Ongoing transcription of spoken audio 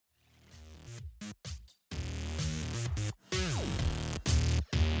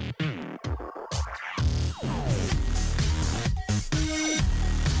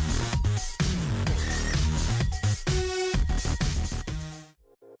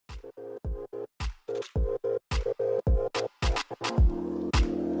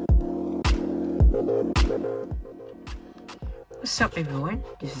What's up everyone,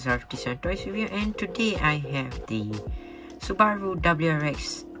 this is RFTC on ToysReview, and today I have the Subaru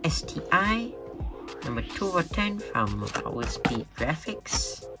WRX STi number 2/10 from Hwsubaruwrxsti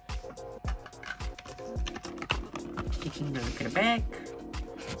graphics. Taking a look at the back,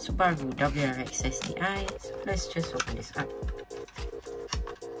 Subaru WRX STi. So let's just open this up.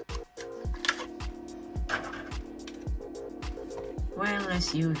 Well,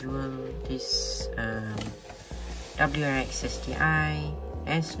 as usual, this WRX STi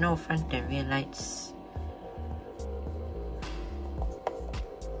has no front and rear lights.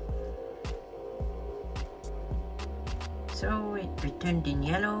 So it returned in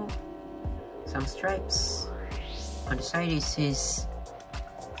yellow, some stripes. On the side it says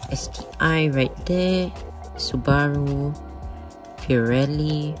STi right there, Subaru,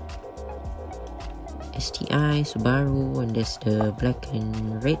 Pirelli, STi, Subaru, and there's the black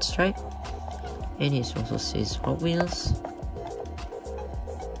and red stripe. And it also says Hotwheels.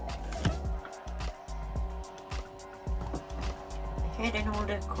 Head and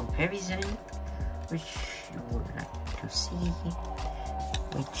order comparison, which you would like to see,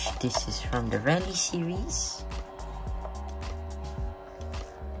 which this is from the Rally series.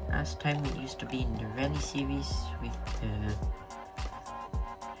 Last time it used to be in the Rally series with the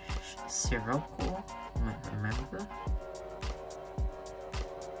Sirocco, you might remember.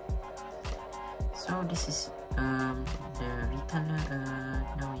 So this is the recolor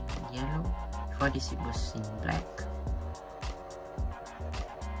now in yellow. Before this it was in black.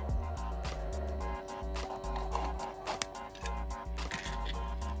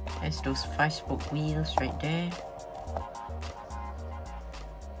 Has those 5-spoke wheels right there.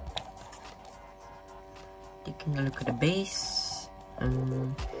 Taking a look at the base.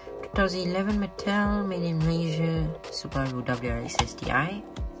 2011 Mattel, made in Malaysia, Subaru WRX STi.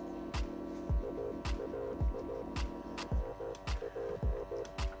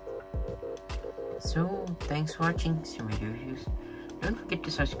 So, thanks for watching some video reviews. Don't forget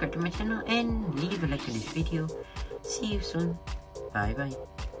to subscribe to my channel and leave a like to this video. See you soon. Bye bye.